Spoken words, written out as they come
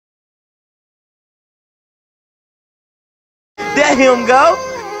Let him go.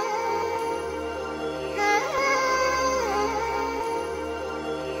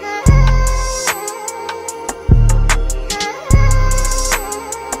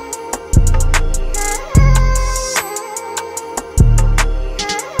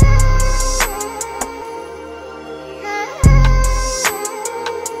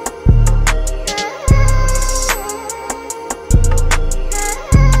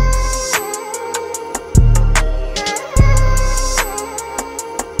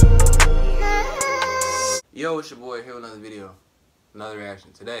 Yo, it's your boy here with another video, another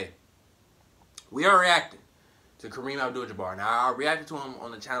reaction. Today, we are reacting to Kareem Abdul-Jabbar. Now, I reacted to him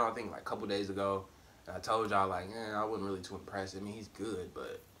on the channel, I think, like a couple days ago. And I told y'all, like, I wasn't really too impressed. I mean, he's good,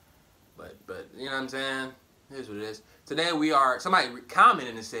 but, you know what I'm saying? Here's what it is. Today, somebody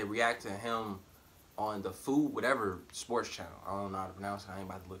commented and said, react to him on the Food Whatever sports channel. I don't know how to pronounce it. I ain't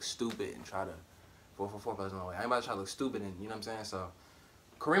about to look stupid and try to, 444 plus no way. I ain't about to try to look stupid and, you know what I'm saying? So,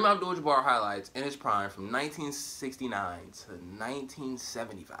 Kareem Abdul-Jabbar highlights in his prime from 1969 to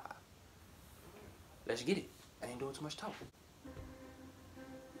 1975. Let's get it. I ain't doing too much talking.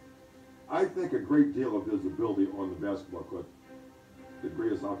 I think a great deal of his ability on the basketball court, the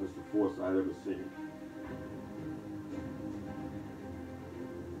greatest offensive force I'd ever seen.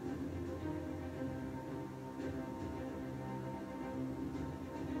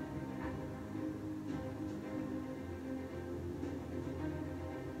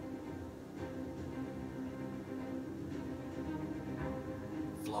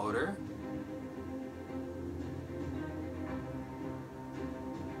 Floater.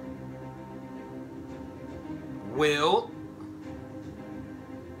 Wilt.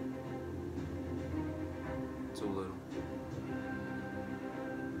 Too little.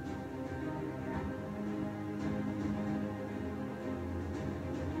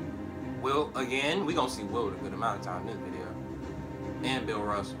 Wilt again. We gonna see Wilt a good amount of time in this video. And Bill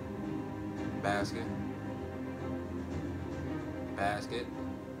Russell. Basket. Basket.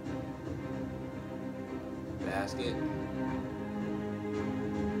 Basket.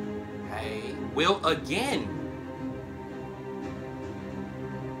 Hey, Wilt again.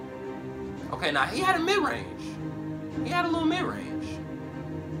 Okay, now he had a mid-range. He had a little mid-range.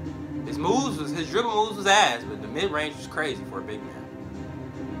 His dribble moves was ass, but the mid-range was crazy for a big man.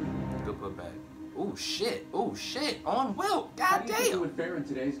 Good putback. Ooh shit. Ooh shit. On Wilt. God damn. How do you think you would fare in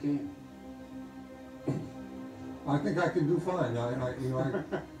today's game? I think I can do fine.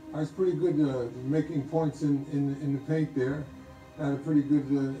 I was pretty good making points in the paint there. I had a pretty good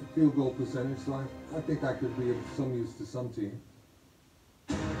field goal percentage, so I think I could be of some use to some team.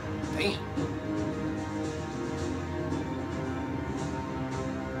 Damn.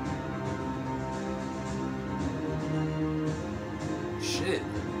 Shit.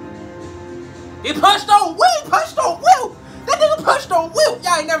 He punched on Wilt! He punched on Wilt! That nigga punched on Wilt!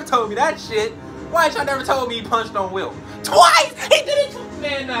 Y'all ain't never told me that shit. Why ain't y'all never told me he punched on Wilt? Twice! He did it twice!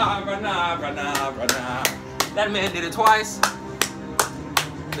 Man, nah. That man did it twice.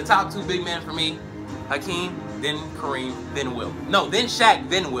 The top two big men for me, Hakeem, then Kareem, then Wilt. No, then Shaq,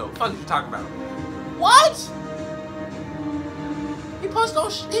 then Wilt. What the fuck are you talking about? What? He punched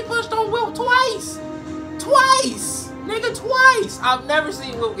on Wilt twice! Twice! Nigga, twice! I've never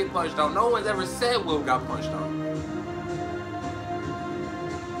seen Wilt get punched on. No one's ever said Wilt got punched on.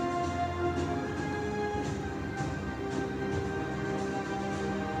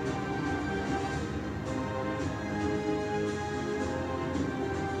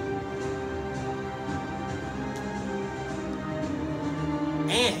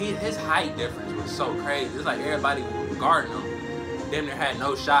 And his height difference was so crazy. It's like everybody was guarding him. Damn near had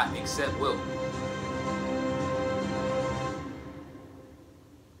no shot except Wilt.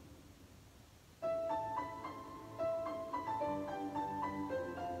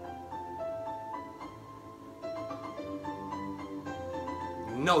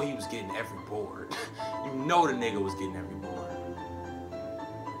 You know he was getting every board. You know the nigga was getting every board.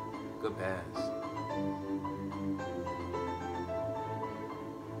 Good pass.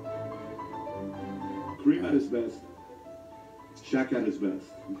 Kareem at his best. Shaq at his best.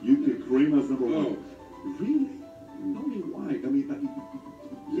 You pick Kareem as number one. Really? Tell me why. I mean,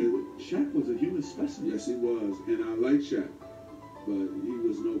 Shaq was a human specimen. Yes, he was. And I like Shaq. But he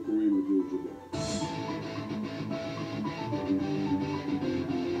was no Kareem Abdul-Jabbar.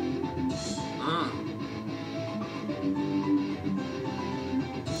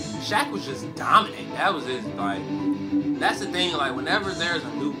 Shaq was just dominant. That was his, like, that's the thing, like, whenever there's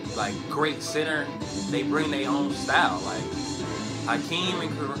a new, like, great center, they bring their own style. Like,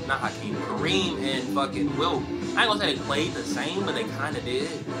 Kareem and fucking Wilt, I ain't gonna say they played the same, but they kind of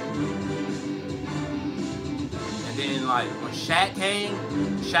did. And then like when Shaq came,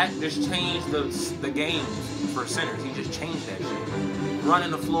 Shaq just changed the game for centers. He just changed that shit. Running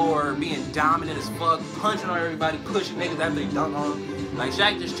the floor, being dominant as fuck, punching on everybody, pushing niggas after they dunk on them. Like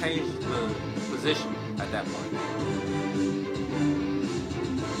Shaq just changed the position at that point.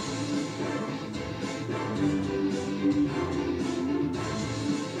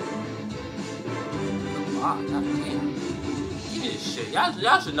 God damn. Give me this shit.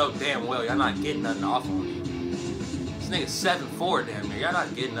 Y'all should know damn well y'all not getting nothing off on me. This nigga's 7'4" damn near. Y'all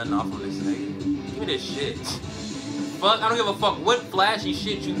not getting nothing off on this nigga. Give me this shit. Fuck, I don't give a fuck what flashy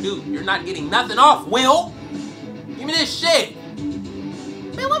shit you do. You're not getting nothing off, Will. Give me this shit.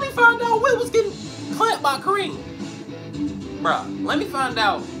 Man, let me find out Will was getting clamped by Kareem. Bruh, let me find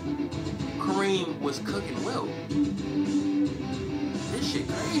out Kareem was cooking Will. This shit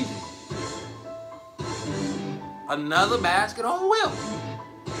crazy. Another basket on Wilt.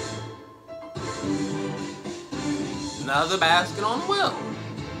 Another basket on Wilt.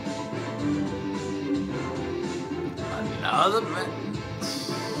 Another.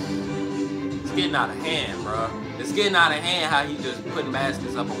 It's getting out of hand, bro. It's getting out of hand how he just putting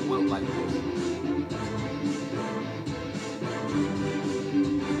baskets up on Wilt like this.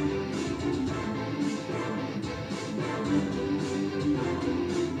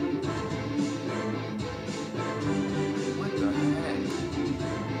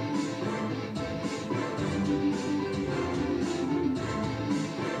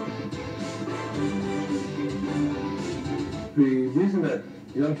 The reason that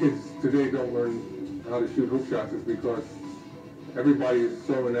young kids today don't learn how to shoot hook shots is because everybody is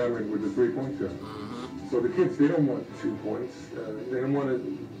so enamored with the three-point shot. So the kids, they don't want 2 points. They don't want to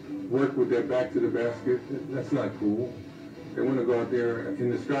work with their back to the basket. That's not cool. They want to go out there in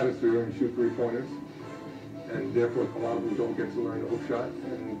the stratosphere and shoot three-pointers. And therefore, a lot of them don't get to learn the hook shot,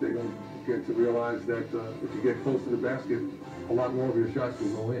 and they don't get to realize that if you get close to the basket, a lot more of your shots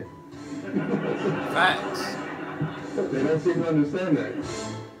will go in. Facts. They don't seem to understand that.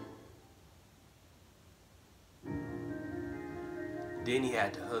 Then he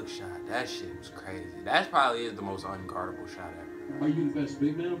had the hook shot. That shit was crazy. That probably is the most unguardable shot ever. Are you the best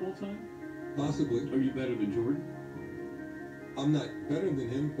big man of all time? Possibly. Are you better than Jordan? I'm not better than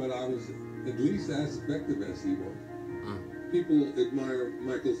him, but I was at least as effective as he was. People admire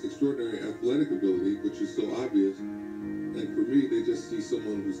Michael's extraordinary athletic ability, which is so obvious, and for me, they just see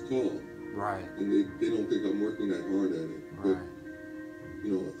someone who's tall. Right. And they don't think I'm working that hard at it. Right. But,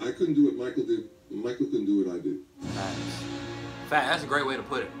 you know, I couldn't do what Michael did. Michael couldn't do what I did. Facts. Fact. That's a great way to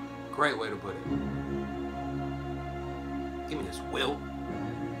put it. Great way to put it. Give me this, Wilt.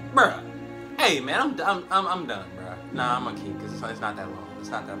 Bruh. Hey, man, I'm done, bruh. Nah, I'm gonna keep because it's not that long. It's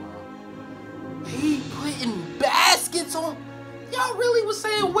not that long. He putting baskets on. Y'all really was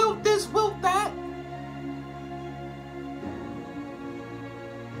saying Wilt this, Wilt that.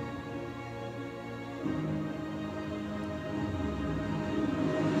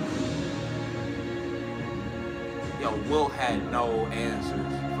 Yo, Wilt had no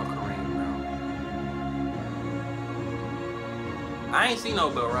answers for Kareem, bro. I ain't seen no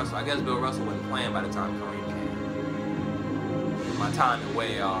Bill Russell. I guess Bill Russell wasn't playing by the time Kareem came. My timing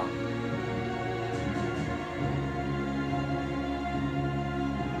way off.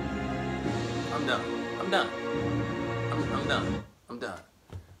 I'm done.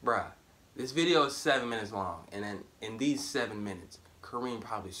 Bruh, this video is 7 minutes long, and then in these 7 minutes, Kareem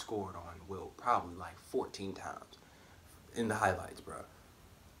probably scored on Wilt probably like 14 times in the highlights, bruh.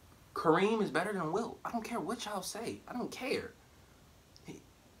 Kareem is better than Wilt. I don't care what y'all say. I don't care.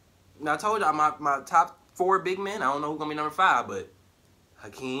 Now, I told y'all my top 4 big men, I don't know who's going to be number 5, but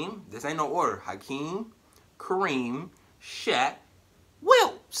Hakeem, this ain't no order. Hakeem, Kareem, Shaq,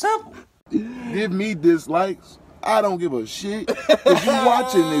 Wilt. Simple. Give me dislikes. I don't give a shit if you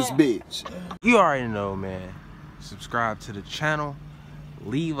watching this bitch. You already know, man. Subscribe to the channel.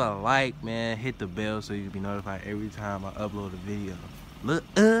 Leave a like, man. Hit the bell so you can be notified every time I upload a video. Look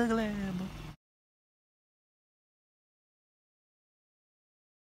ugly,